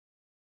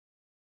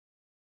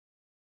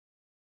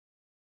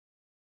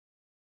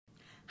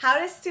How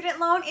does student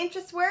loan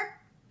interest work?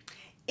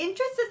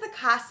 Interest is the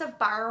cost of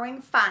borrowing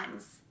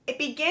funds. It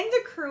begins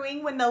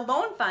accruing when the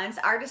loan funds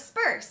are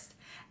dispersed,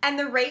 and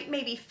the rate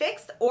may be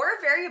fixed or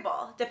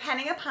variable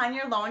depending upon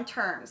your loan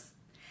terms.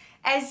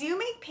 As you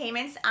make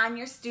payments on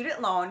your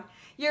student loan,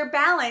 your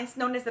balance,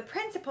 known as the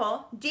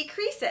principal,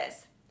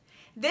 decreases.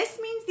 This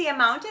means the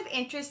amount of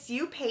interest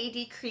you pay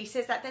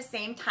decreases at the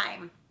same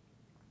time.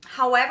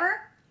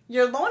 However,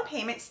 your loan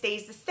payment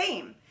stays the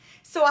same,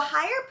 so a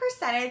higher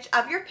percentage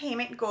of your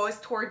payment goes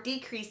toward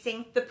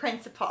decreasing the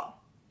principal.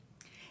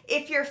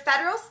 If your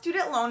federal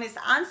student loan is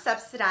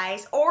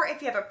unsubsidized, or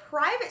if you have a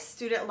private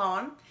student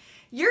loan,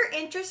 your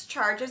interest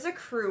charges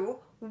accrue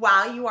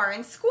while you are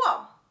in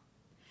school.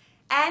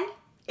 And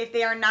if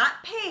they are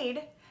not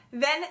paid,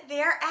 then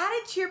they are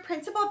added to your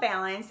principal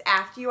balance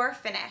after you are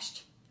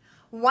finished.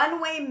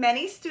 One way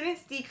many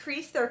students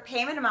decrease their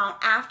payment amount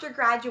after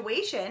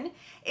graduation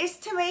is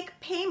to make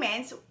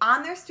payments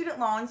on their student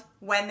loans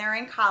when they're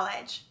in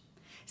college,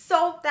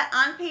 so that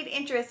unpaid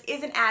interest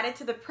isn't added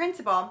to the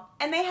principal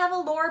and they have a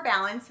lower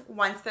balance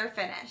once they're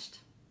finished.